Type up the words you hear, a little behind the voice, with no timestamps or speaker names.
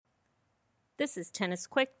This is Tennis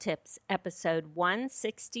Quick Tips, episode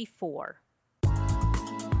 164.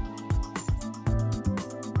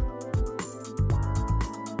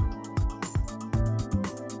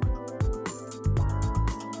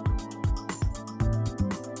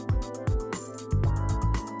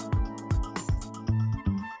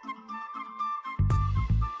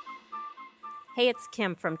 Hey, it's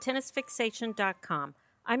Kim from TennisFixation.com.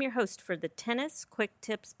 I'm your host for the Tennis Quick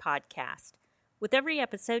Tips podcast. With every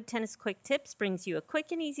episode, Tennis Quick Tips brings you a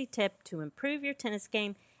quick and easy tip to improve your tennis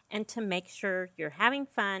game and to make sure you're having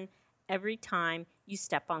fun every time you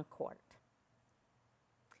step on court.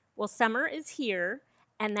 Well, summer is here,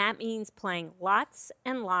 and that means playing lots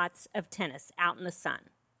and lots of tennis out in the sun.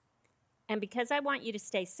 And because I want you to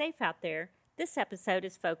stay safe out there, this episode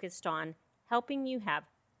is focused on helping you have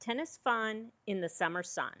tennis fun in the summer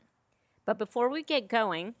sun. But before we get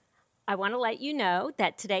going, I want to let you know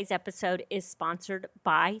that today's episode is sponsored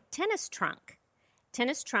by Tennis Trunk.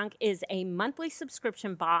 Tennis Trunk is a monthly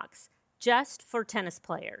subscription box just for tennis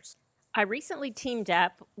players. I recently teamed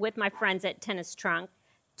up with my friends at Tennis Trunk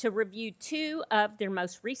to review two of their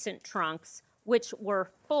most recent trunks, which were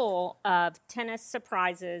full of tennis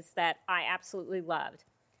surprises that I absolutely loved.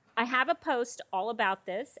 I have a post all about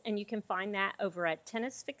this, and you can find that over at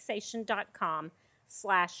tennisfixation.com/trunk.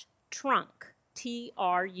 Trunk. And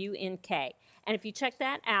if you check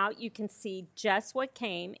that out, you can see just what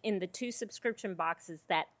came in the two subscription boxes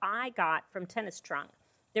that I got from Tennis Trunk.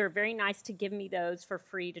 They were very nice to give me those for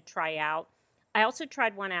free to try out. I also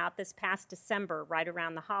tried one out this past December, right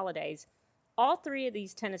around the holidays. All three of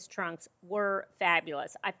these tennis trunks were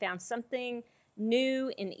fabulous. I found something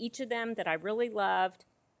new in each of them that I really loved.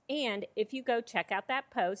 And if you go check out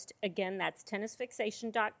that post, again, that's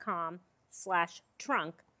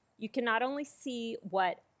tennisfixation.com/trunk. You can not only see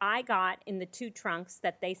what I got in the two trunks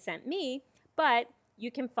that they sent me, but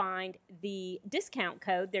you can find the discount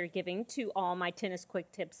code they're giving to all my Tennis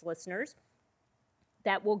Quick Tips listeners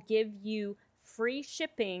that will give you free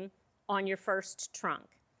shipping on your first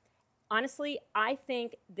trunk. Honestly, I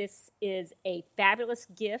think this is a fabulous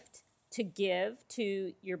gift to give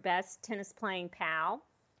to your best tennis playing pal.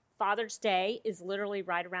 Father's Day is literally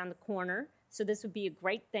right around the corner. So this would be a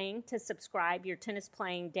great thing to subscribe your tennis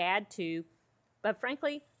playing dad to. But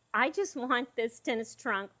frankly, I just want this tennis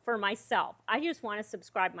trunk for myself. I just want to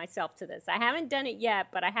subscribe myself to this. I haven't done it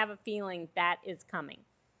yet, but I have a feeling that is coming.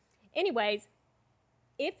 Anyways,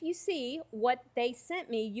 if you see what they sent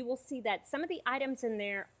me, you will see that some of the items in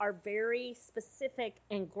there are very specific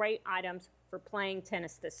and great items for playing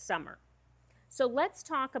tennis this summer. So let's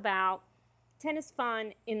talk about tennis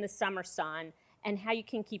fun in the summer sun and how you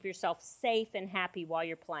can keep yourself safe and happy while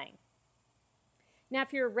you're playing. Now,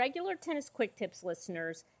 if you're a regular Tennis Quick Tips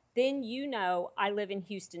listeners, then you know I live in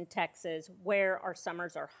Houston, Texas, where our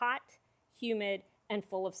summers are hot, humid, and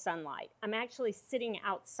full of sunlight. I'm actually sitting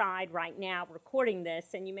outside right now recording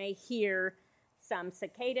this, and you may hear some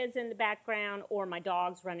cicadas in the background or my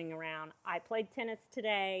dogs running around. I played tennis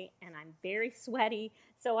today, and I'm very sweaty,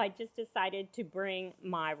 so I just decided to bring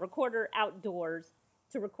my recorder outdoors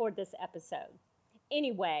to record this episode.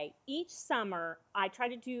 Anyway, each summer, I try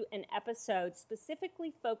to do an episode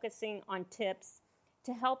specifically focusing on tips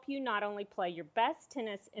to help you not only play your best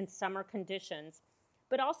tennis in summer conditions,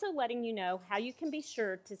 but also letting you know how you can be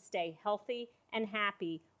sure to stay healthy and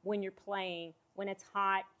happy when you're playing when it's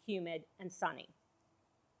hot, humid, and sunny.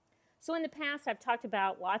 So in the past, I've talked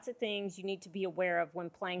about lots of things you need to be aware of when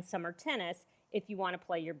playing summer tennis if you want to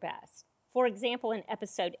play your best. For example, in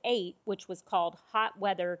episode 8, which was called Hot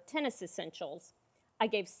Weather Tennis Essentials, I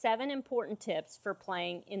gave 7 important tips for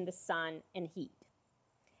playing in the sun and heat.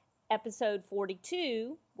 Episode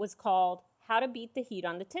 42 was called How to Beat the Heat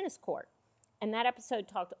on the Tennis Court. And that episode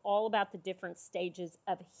talked all about the different stages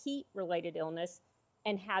of heat-related illness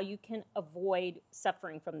and how you can avoid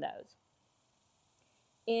suffering from those.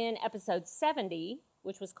 In episode 70,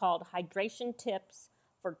 which was called Hydration Tips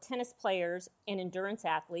for Tennis Players and Endurance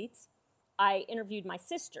Athletes, I interviewed my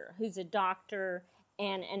sister, who's a doctor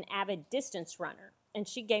and an avid distance runner. And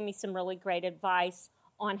she gave me some really great advice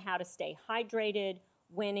on how to stay hydrated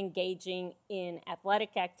when engaging in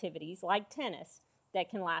athletic activities like tennis that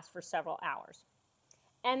can last for several hours.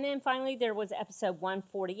 And then finally, there was episode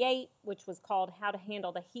 148, which was called How to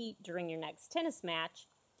Handle the Heat During Your Next Tennis Match.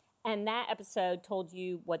 And that episode told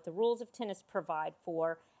you what the rules of tennis provide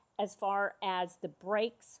for as far as the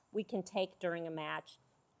breaks we can take during a match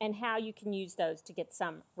and how you can use those to get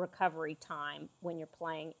some recovery time when you're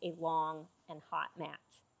playing a long and hot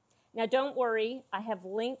match. Now, don't worry, I have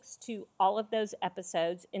links to all of those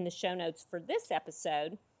episodes in the show notes for this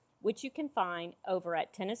episode, which you can find over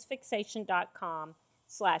at tennisfixation.com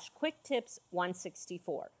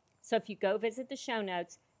 /QuickTips164. So if you go visit the show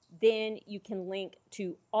notes, then you can link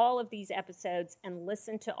to all of these episodes and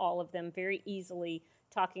listen to all of them very easily,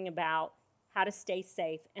 talking about how to stay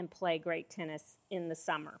safe and play great tennis in the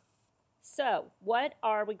summer. So what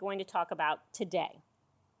are we going to talk about today?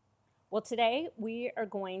 Well, today we are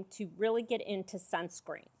going to really get into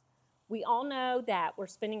sunscreen. We all know that we're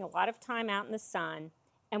spending a lot of time out in the sun,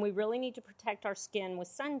 and we really need to protect our skin with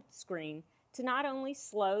sunscreen to not only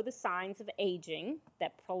slow the signs of aging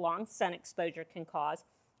that prolonged sun exposure can cause,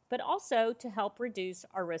 but also to help reduce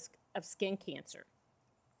our risk of skin cancer.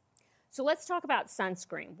 So let's talk about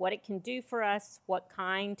sunscreen, what it can do for us, what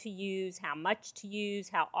kind to use, how much to use,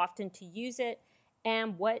 how often to use it,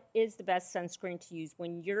 and what is the best sunscreen to use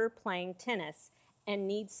when you're playing tennis and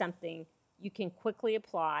need something you can quickly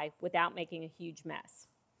apply without making a huge mess.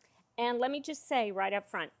 And let me just say right up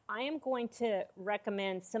front, I am going to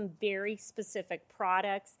recommend some very specific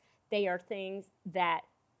products. They are things that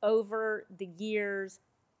over the years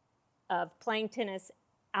of playing tennis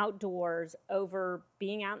outdoors, over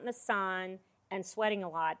being out in the sun and sweating a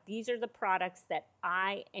lot, these are the products that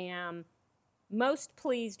I am most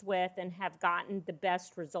pleased with and have gotten the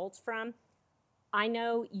best results from. I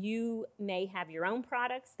know you may have your own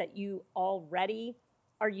products that you already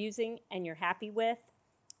are using and you're happy with.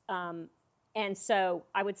 And so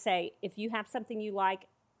I would say if you have something you like,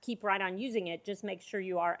 keep right on using it. Just make sure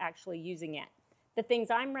you are actually using it. The things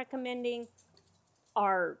I'm recommending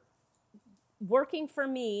are working for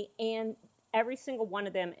me, and every single one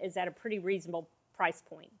of them is at a pretty reasonable price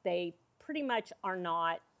point. They pretty much are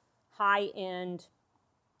not high-end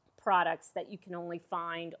products that you can only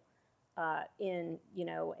find in,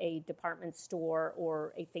 a department store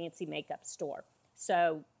or a fancy makeup store.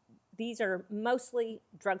 So these are mostly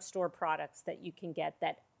drugstore products that you can get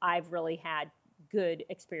that I've really had good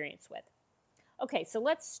experience with. Okay, so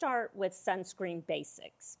let's start with sunscreen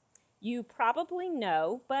basics. You probably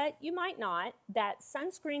know, but you might not, that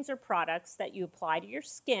sunscreens are products that you apply to your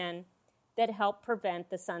skin that help prevent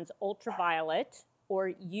the sun's ultraviolet or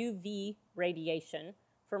UV radiation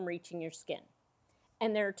from reaching your skin.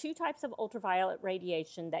 And there are two types of ultraviolet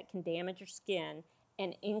radiation that can damage your skin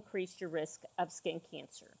and increase your risk of skin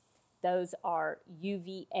cancer. Those are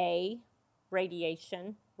UVA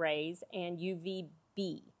radiation rays and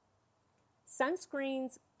UVB.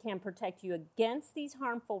 Sunscreens can protect you against these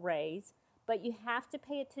harmful rays, but you have to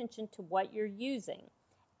pay attention to what you're using,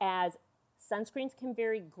 as sunscreens can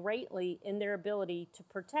vary greatly in their ability to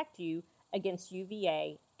protect you against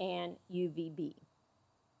UVA and UVB.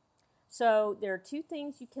 So there are two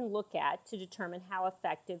things you can look at to determine how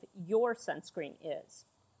effective your sunscreen is.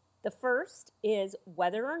 The first is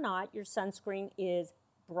whether or not your sunscreen is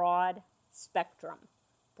broad spectrum.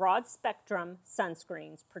 Broad spectrum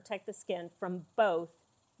sunscreens protect the skin from both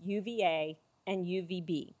UVA and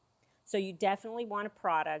UVB. So you definitely want a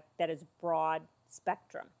product that is broad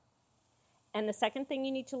spectrum. And the second thing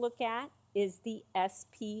you need to look at is the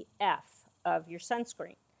SPF of your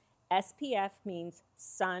sunscreen. SPF means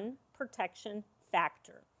sun protection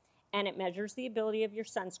factor, and it measures the ability of your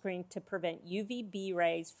sunscreen to prevent UVB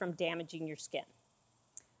rays from damaging your skin.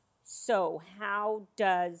 So how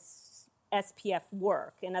does SPF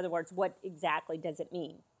work? In other words, what exactly does it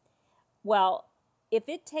mean? Well, if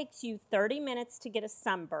it takes you 30 minutes to get a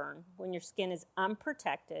sunburn when your skin is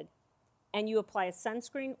unprotected and you apply a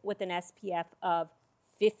sunscreen with an SPF of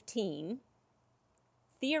 15,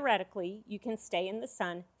 theoretically, you can stay in the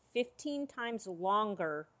sun 15 times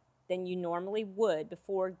longer than you normally would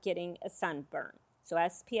before getting a sunburn. So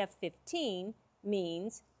SPF 15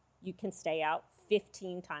 means you can stay out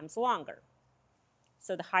 15 times longer.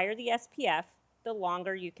 So the higher the SPF, the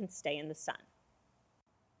longer you can stay in the sun.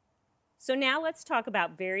 So now let's talk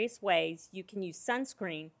about various ways you can use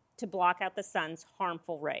sunscreen to block out the sun's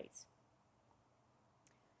harmful rays.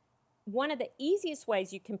 One of the easiest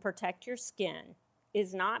ways you can protect your skin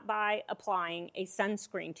is not by applying a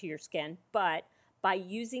sunscreen to your skin, but by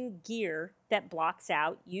using gear that blocks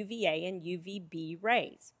out UVA and UVB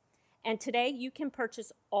rays. And today you can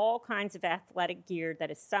purchase all kinds of athletic gear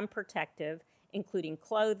that is sun protective, including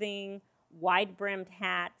clothing, wide-brimmed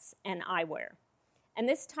hats, and eyewear. And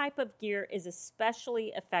this type of gear is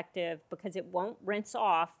especially effective because it won't rinse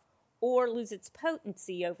off or lose its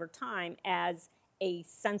potency over time as a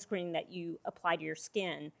sunscreen that you apply to your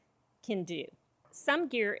skin can do. Some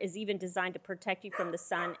gear is even designed to protect you from the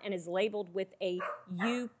sun and is labeled with a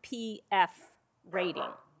UPF rating.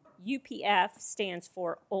 UPF stands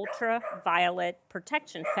for ultraviolet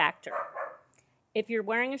protection factor. If you're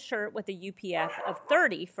wearing a shirt with a UPF of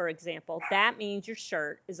 30, for example, that means your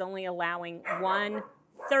shirt is only allowing 1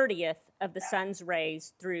 1/30th of the sun's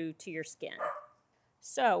rays through to your skin.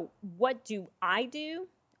 So, what do I do?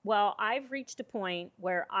 Well, I've reached a point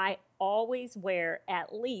where I always wear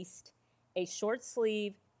at least a short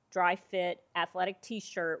sleeve, dry fit athletic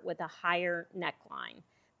t-shirt with a higher neckline.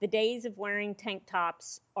 The days of wearing tank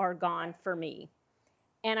tops are gone for me.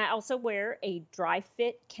 And I also wear a dry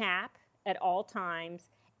fit cap at all times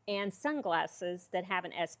and sunglasses that have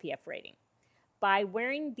an SPF rating. By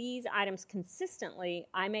wearing these items consistently,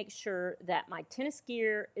 I make sure that my tennis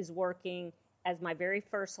gear is working as my very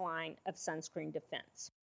first line of sunscreen defense.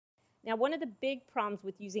 Now, one of the big problems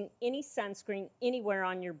with using any sunscreen anywhere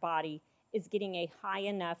on your body is getting a high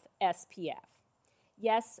enough SPF.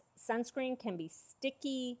 Yes, sunscreen can be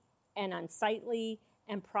sticky and unsightly,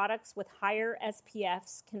 and products with higher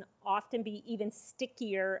SPFs can often be even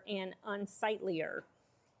stickier and unsightlier.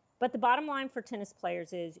 But the bottom line for tennis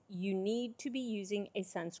players is you need to be using a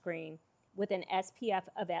sunscreen with an SPF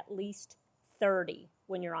of at least 30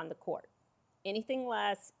 when you're on the court. Anything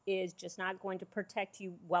less is just not going to protect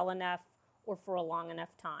you well enough or for a long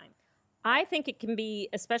enough time. I think it can be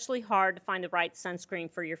especially hard to find the right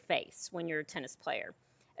sunscreen for your face when you're a tennis player,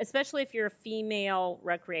 especially if you're a female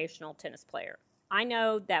recreational tennis player. I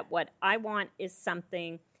know that what I want is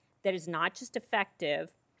something that is not just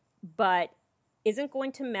effective, but isn't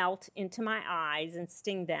going to melt into my eyes and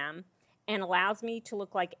sting them, and allows me to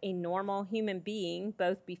look like a normal human being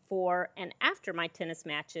both before and after my tennis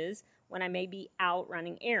matches when I may be out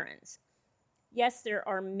running errands. Yes, there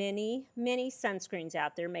are many, many sunscreens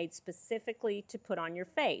out there made specifically to put on your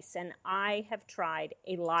face, and I have tried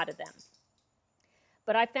a lot of them.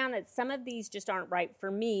 But I found that some of these just aren't right for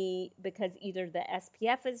me because either the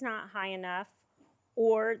SPF is not high enough,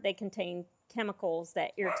 or they contain chemicals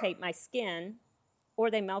that irritate my skin, or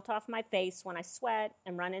they melt off my face when I sweat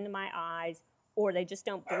and run into my eyes, or they just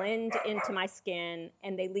don't blend into my skin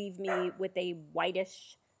and they leave me with a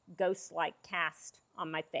whitish, ghost-like cast on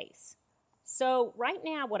my face. So right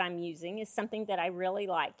now what I'm using is something that I really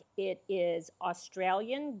like. It is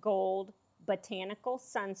Australian Gold Botanical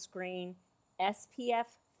Sunscreen SPF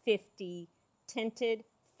 50 Tinted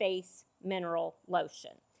Face Mineral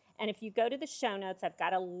Lotion. And if you go to the show notes, I've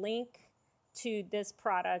got a link to this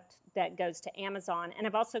product that goes to Amazon, and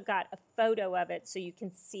I've also got a photo of it so you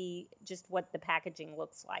can see just what the packaging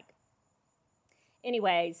looks like.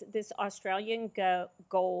 Anyways, this Australian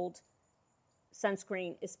Gold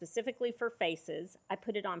sunscreen is specifically for faces. I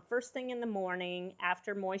put it on first thing in the morning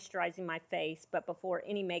after moisturizing my face, but before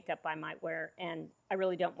any makeup I might wear, and I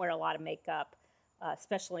really don't wear a lot of makeup,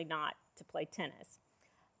 especially not to play tennis.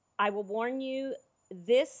 I will warn you,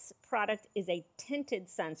 this product is a tinted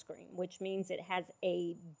sunscreen, which means it has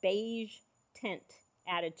a beige tint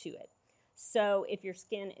added to it. So if your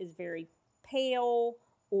skin is very pale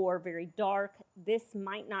or very dark, this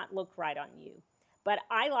might not look right on you. But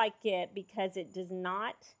I like it because it does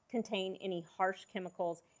not contain any harsh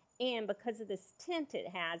chemicals, and because of this tint it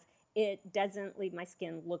has, it doesn't leave my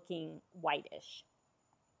skin looking whitish.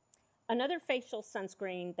 Another facial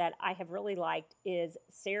sunscreen that I have really liked is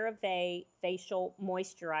CeraVe Facial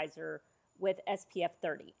Moisturizer with SPF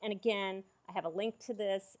 30. And again, I have a link to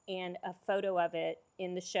this and a photo of it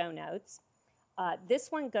in the show notes.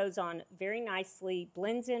 This one goes on very nicely,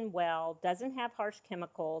 blends in well, doesn't have harsh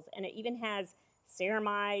chemicals, and it even has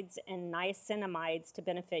ceramides and niacinamides to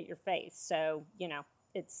benefit your face. So,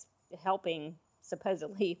 it's helping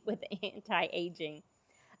supposedly with anti-aging.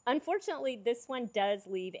 Unfortunately, this one does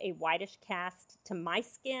leave a whitish cast to my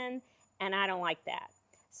skin, and I don't like that.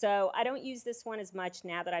 So I don't use this one as much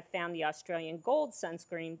now that I've found the Australian Gold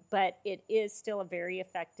sunscreen, but it is still a very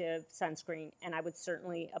effective sunscreen, and I would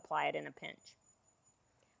certainly apply it in a pinch.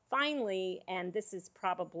 Finally, and this is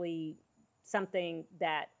probably something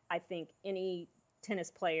that I think any tennis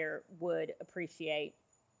player would appreciate,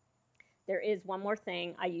 there is one more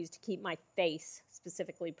thing I use to keep my face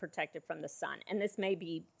specifically protected from the sun. And this may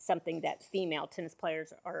be something that female tennis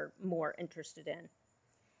players are more interested in.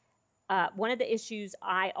 One of the issues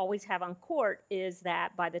I always have on court is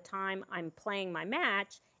that by the time I'm playing my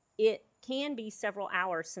match, it can be several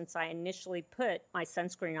hours since I initially put my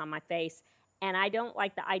sunscreen on my face. And I don't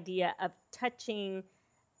like the idea of touching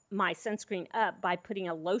my sunscreen up by putting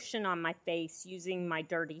a lotion on my face using my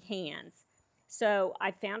dirty hands. So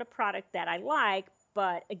I found a product that I like,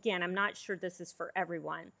 but again, I'm not sure this is for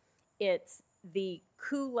everyone. It's the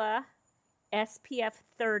Coola SPF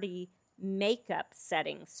 30 Makeup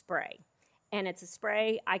Setting Spray. And it's a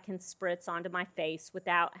spray I can spritz onto my face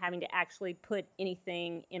without having to actually put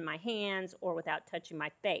anything in my hands or without touching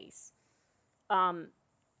my face.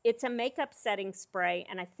 It's a makeup setting spray,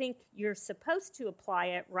 and I think you're supposed to apply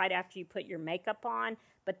it right after you put your makeup on,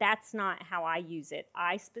 but that's not how I use it.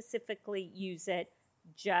 I specifically use it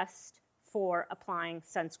just for applying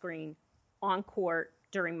sunscreen on court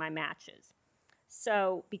during my matches.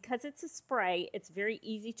 So because it's a spray, it's very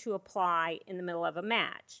easy to apply in the middle of a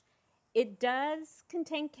match. It does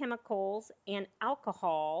contain chemicals and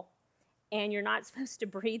alcohol, and you're not supposed to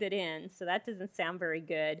breathe it in, so that doesn't sound very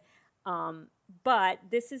good. But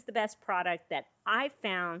this is the best product that I've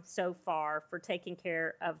found so far for taking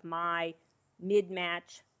care of my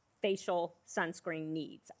mid-match facial sunscreen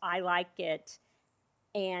needs. I like it,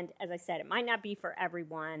 and as I said, it might not be for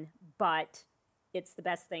everyone, but it's the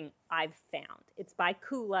best thing I've found. It's by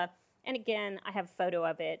Coola, and again, I have a photo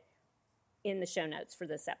of it in the show notes for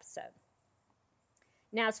this episode.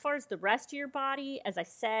 Now, as far as the rest of your body, as I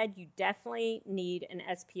said, you definitely need an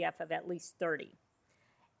SPF of at least 30.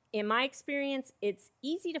 In my experience, it's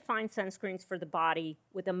easy to find sunscreens for the body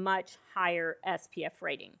with a much higher SPF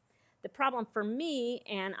rating. The problem for me,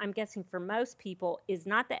 and I'm guessing for most people, is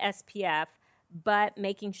not the SPF, but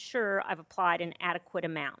making sure I've applied an adequate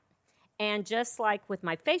amount. And just like with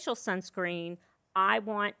my facial sunscreen, I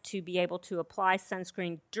want to be able to apply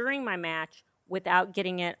sunscreen during my match without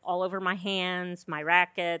getting it all over my hands, my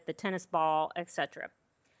racket, the tennis ball, etc.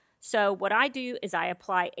 So what I do is I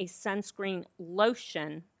apply a sunscreen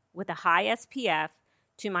lotion with a high SPF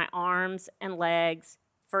to my arms and legs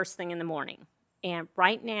first thing in the morning. And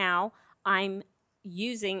right now, I'm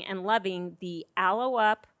using and loving the Aloe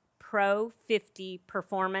Up Pro 50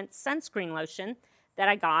 Performance Sunscreen Lotion that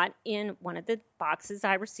I got in one of the boxes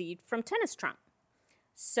I received from Tennis Trunk.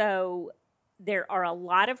 So there are a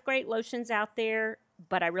lot of great lotions out there,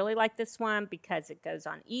 but I really like this one because it goes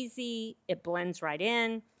on easy, it blends right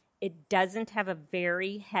in, it doesn't have a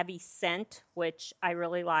very heavy scent, which I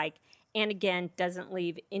really like, and again, doesn't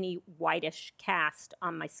leave any whitish cast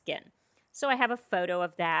on my skin. So I have a photo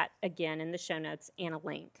of that, again, in the show notes and a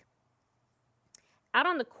link. Out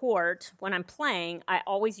on the court, when I'm playing, I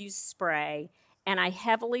always use spray, and I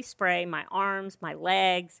heavily spray my arms, my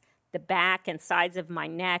legs, the back and sides of my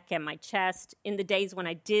neck and my chest. In the days when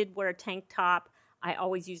I did wear a tank top, I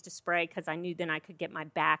always used a spray because I knew then I could get my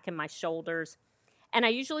back and my shoulders. And I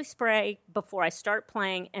usually spray before I start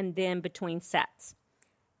playing and then between sets.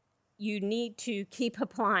 You need to keep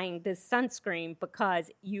applying this sunscreen because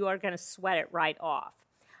you are going to sweat it right off.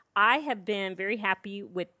 I have been very happy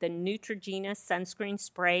with the Neutrogena sunscreen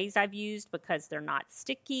sprays I've used because they're not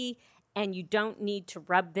sticky and you don't need to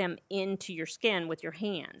rub them into your skin with your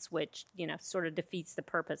hands, which, sort of defeats the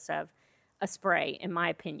purpose of a spray, in my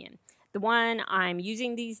opinion. The one I'm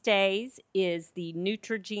using these days is the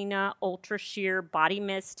Neutrogena Ultra Sheer Body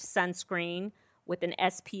Mist Sunscreen with an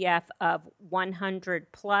SPF of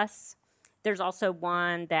 100 plus. There's also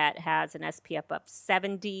one that has an SPF of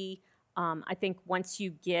 70. I think once you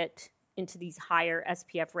get into these higher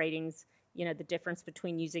SPF ratings, the difference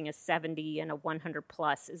between using a 70 and a 100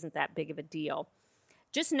 plus isn't that big of a deal.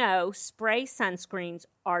 Just know spray sunscreens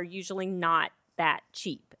are usually not that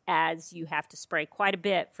cheap, as you have to spray quite a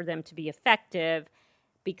bit for them to be effective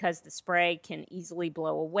because the spray can easily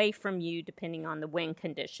blow away from you depending on the wind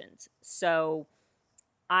conditions. So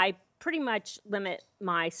I pretty much limit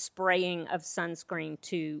my spraying of sunscreen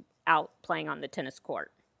to out playing on the tennis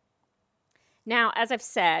court. Now, as I've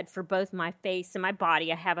said, for both my face and my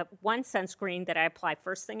body, I have one sunscreen that I apply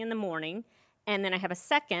first thing in the morning, and then I have a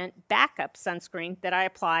second backup sunscreen that I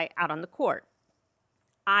apply out on the court.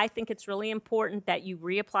 I think it's really important that you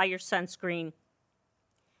reapply your sunscreen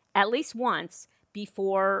at least once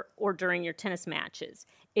before or during your tennis matches.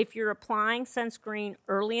 If you're applying sunscreen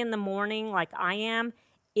early in the morning like I am,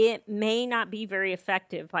 it may not be very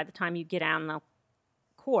effective by the time you get out on the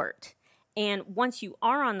court. And once you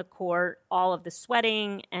are on the court, all of the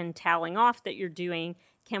sweating and toweling off that you're doing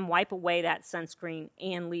can wipe away that sunscreen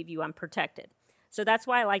and leave you unprotected. So that's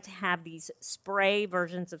why I like to have these spray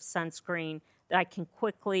versions of sunscreen that I can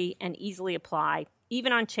quickly and easily apply,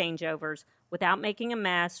 even on changeovers, without making a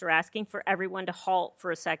mess or asking for everyone to halt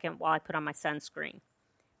for a second while I put on my sunscreen.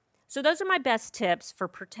 So those are my best tips for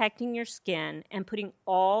protecting your skin and putting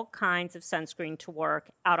all kinds of sunscreen to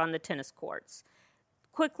work out on the tennis courts.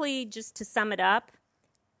 Quickly, just to sum it up,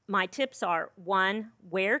 my tips are: 1,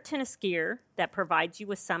 wear tennis gear that provides you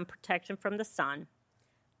with some protection from the sun.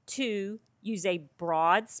 2, use a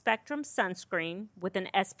broad spectrum sunscreen with an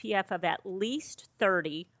SPF of at least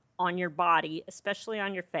 30 on your body, especially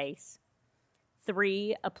on your face.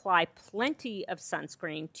 3, apply plenty of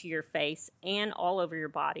sunscreen to your face and all over your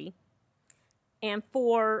body. And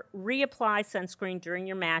 4, reapply sunscreen during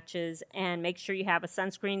your matches and make sure you have a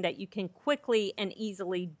sunscreen that you can quickly and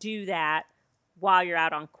easily do that while you're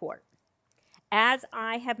out on court. As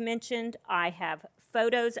I have mentioned, I have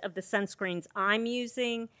photos of the sunscreens I'm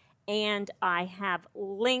using, and I have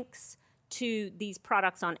links to these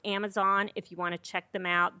products on Amazon if you want to check them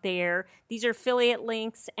out there. These are affiliate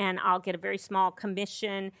links, and I'll get a very small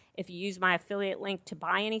commission if you use my affiliate link to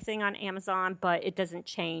buy anything on Amazon, but it doesn't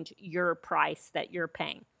change your price that you're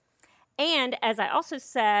paying. And as I also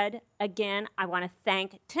said, again, I want to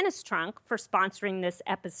thank Tennis Trunk for sponsoring this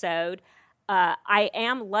episode. I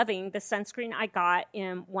am loving the sunscreen I got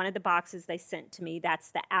in one of the boxes they sent to me.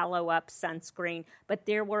 That's the Aloe Up sunscreen. But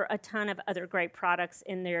there were a ton of other great products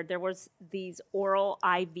in there. There was these oral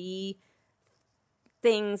IV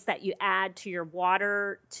things that you add to your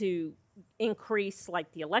water to increase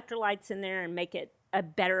like the electrolytes in there and make it a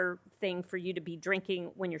better thing for you to be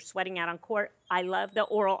drinking when you're sweating out on court. I love the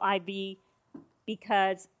oral IV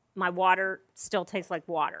because my water still tastes like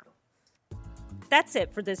water. That's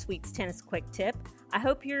it for this week's Tennis Quick Tip. I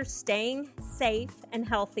hope you're staying safe and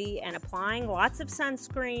healthy and applying lots of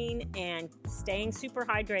sunscreen and staying super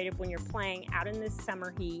hydrated when you're playing out in this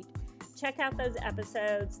summer heat. Check out those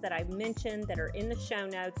episodes that I mentioned that are in the show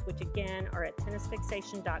notes, which again are at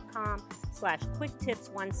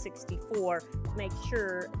tennisfixation.com/quicktips164 to make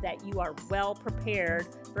sure that you are well prepared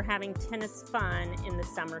for having tennis fun in the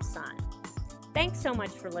summer sun. Thanks so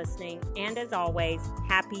much for listening, and as always,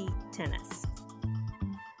 happy tennis.